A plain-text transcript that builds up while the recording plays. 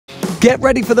Get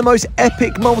ready for the most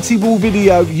epic multi-ball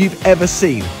video you've ever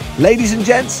seen. Ladies and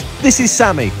gents, this is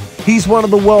Sammy. He's one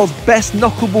of the world's best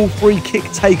knuckleball free kick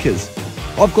takers.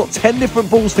 I've got 10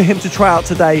 different balls for him to try out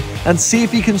today and see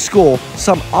if he can score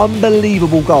some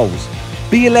unbelievable goals.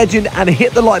 Be a legend and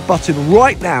hit the like button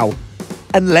right now,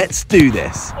 and let's do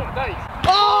this.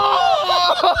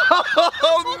 Oh,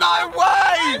 no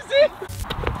way!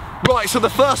 Right, so the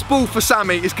first ball for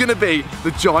Sammy is going to be the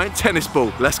giant tennis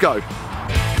ball. Let's go.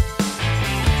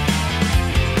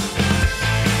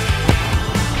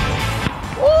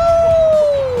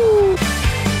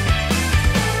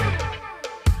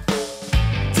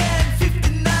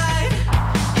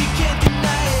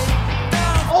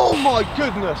 Oh my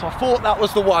goodness, I thought that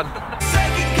was the one.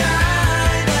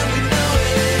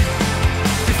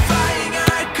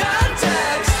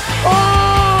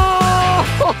 Oh!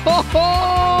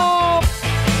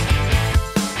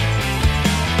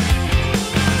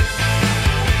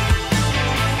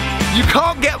 You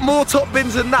can't get more top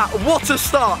bins than that. What a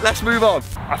start. Let's move on.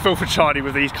 I feel for Charlie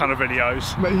with these kind of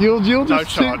videos. Mate, you're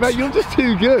just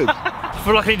too good. I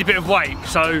feel like I need a bit of weight,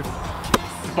 so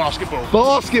basketball.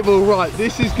 Basketball, right.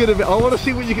 This is going to be... I want to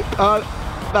see what you can...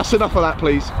 that's enough of that,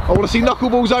 please. I want to see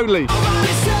knuckleballs only.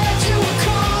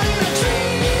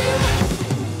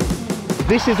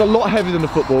 This is a lot heavier than the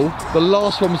football. The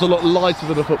last one was a lot lighter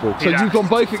than the football. So you've gone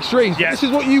both extremes. Yeah. This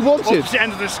is what you wanted. Opposite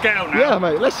end of the scale now. Yeah,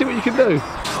 mate. Let's see what you can do.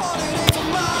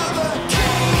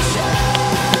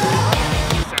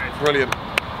 Brilliant.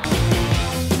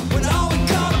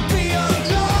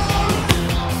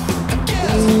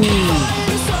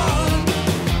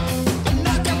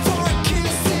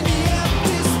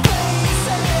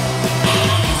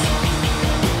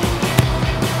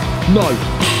 No.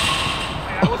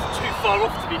 Off, to be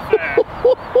fair.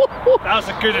 That was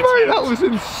a good attempt. Mate, that was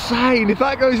insane. If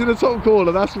that goes in the top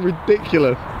corner, that's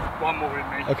ridiculous. One more with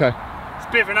me. Okay. It's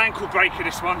a bit of an ankle breaker,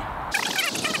 this one.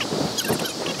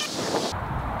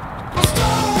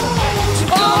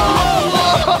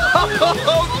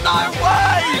 Oh, no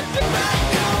way!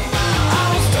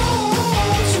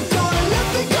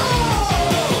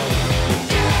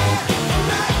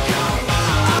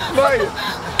 Mate,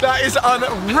 that is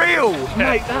unreal.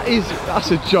 Mate,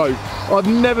 that's a joke. I've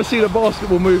never seen a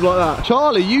basketball move like that.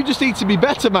 Charlie, you just need to be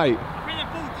better, mate. I think the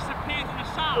ball disappeared in the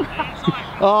sun. It's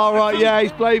like... Oh, right, yeah,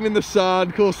 he's blaming the sun.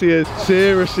 Of course he is.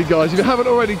 Seriously, guys, if you haven't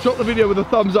already, drop the video with a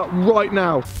thumbs up right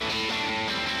now.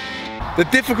 The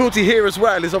difficulty here as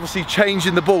well is obviously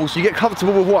changing the balls. You get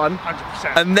comfortable with one,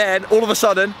 100%. and then all of a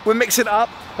sudden we're mixing it up,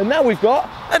 and now we've got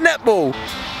a netball.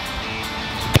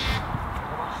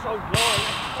 So low,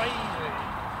 crazy.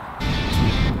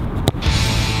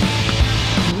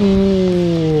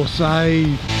 Ooh,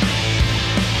 save.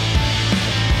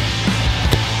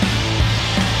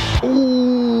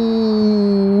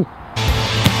 Ooh.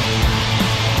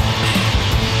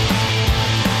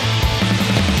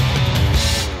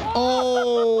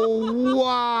 Oh,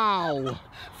 wow.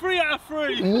 3 out of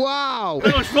 3. Wow.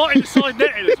 That was right inside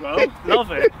netting as well. Love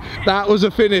it. That was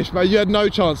a finish, mate. You had no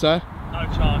chance there. No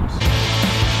chance.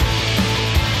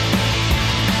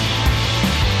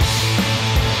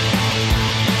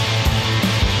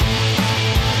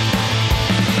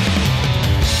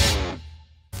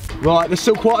 Right, there's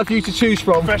still quite a few to choose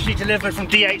from. Freshly delivered from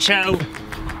DHL,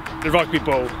 the rugby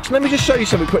ball. So let me just show you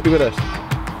something quickly with this.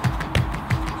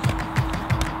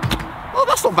 Oh,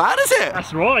 that's not bad, is it?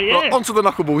 That's right, yeah. Right, onto the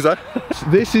knuckleballs, though.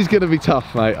 This is going to be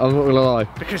tough, mate. I'm not going to lie.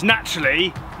 Because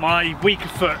naturally, my weaker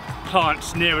foot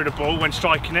plants nearer the ball when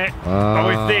striking it. But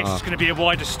with this, it's going to be a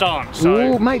wider stance. So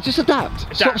Ooh, mate, just adapt.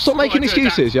 Stop making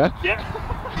excuses, yeah? Yeah.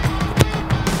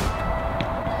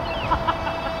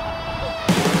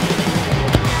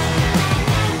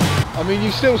 I mean,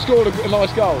 you still scored a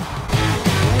nice goal.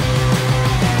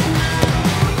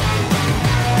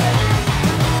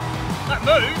 That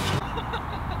moved.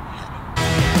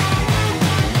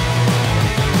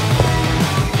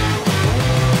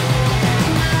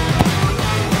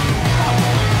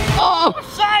 Oh!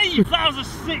 Save! That was a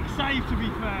sick save, to be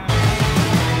fair.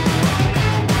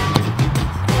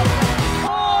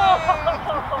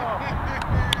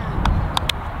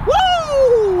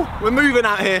 Woo! We're moving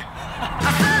out here.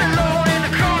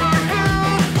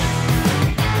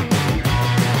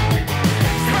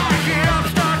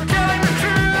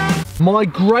 My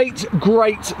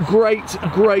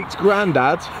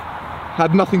great-great-great-great-granddad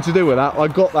had nothing to do with that. I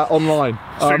got that online.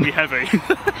 Extremely heavy.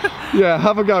 Yeah,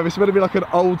 have a go. It's meant to be like an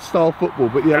old style football,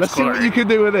 but yeah, let's see what you can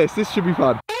do with this. This should be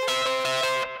fun.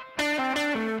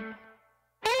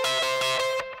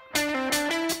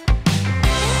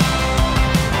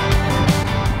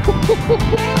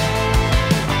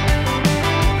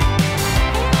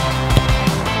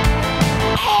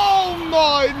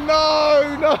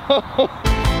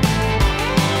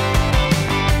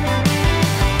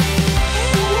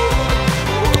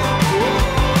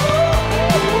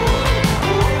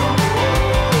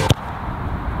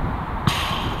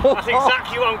 That's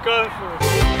exactly what I'm going for.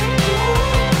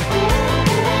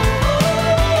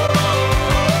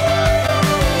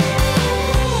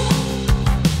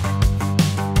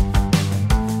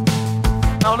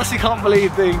 I honestly can't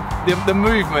believe the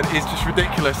movement is just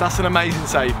ridiculous. That's an amazing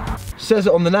save. Says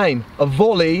it on the name, a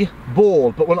volley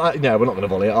ball. But no, we're not going to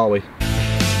volley it, are we? This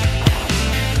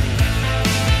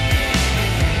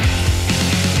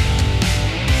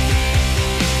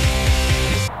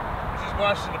is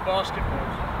worse than the basketball.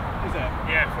 Is it?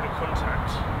 Yeah, for the contact.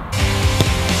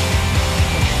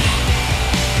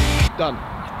 Done.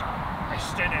 It's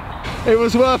stunning. It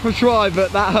was worth a try,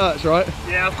 but that hurts, right?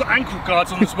 Yeah, I've got ankle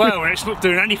guards on as well, and it's not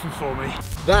doing anything for me.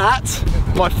 That,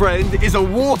 my friend, is a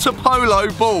water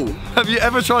polo ball. Have you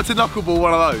ever tried to knuckleball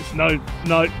one of those? No,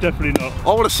 definitely not.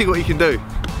 I want to see what you can do.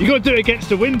 You got to do it against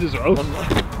the wind as well.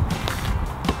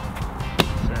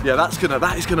 Yeah,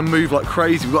 that is gonna move like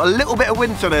crazy. We've got a little bit of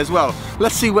wind today as well.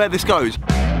 Let's see where this goes.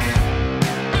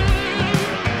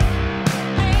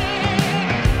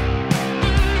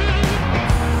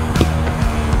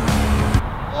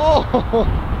 Oh,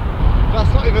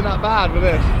 that's not even that bad with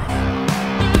this.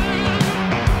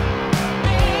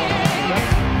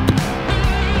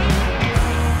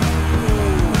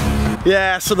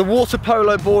 Yeah, so the water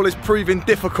polo ball is proving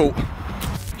difficult.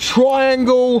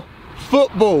 Triangle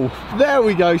football. There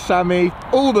we go, Sammy.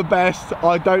 All the best.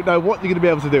 I don't know what you're going to be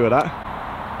able to do with that.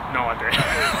 No idea.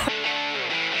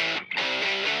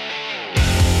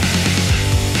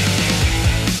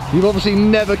 You've obviously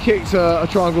never kicked a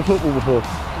triangle football before.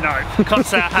 No, can't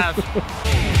say I have.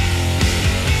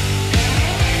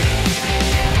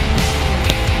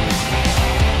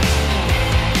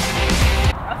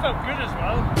 That felt good as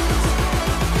well.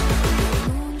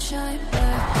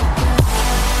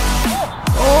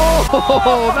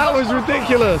 Oh, that was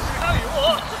ridiculous.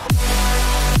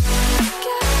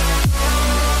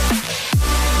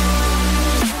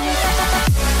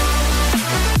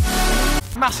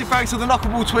 Massive thanks to the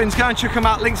Knuckleball twins. Go and check them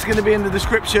out. Links are going to be in the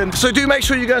description. So do make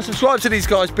sure you go and subscribe to these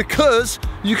guys because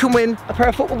you can win a pair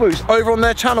of football boots over on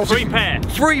their channel. Free pair.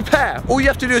 Free pair. All you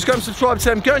have to do is go and subscribe to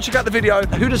them. Go and check out the video.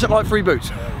 Who doesn't like free boots?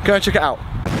 Go and check it out.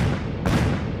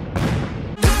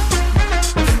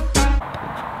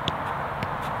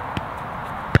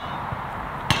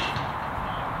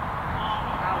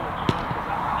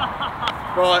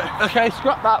 Right, okay,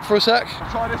 scrap that for a sec.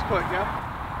 Try this quick, yeah?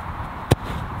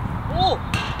 Oh!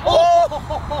 Oh!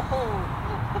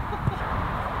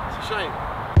 It's a shame.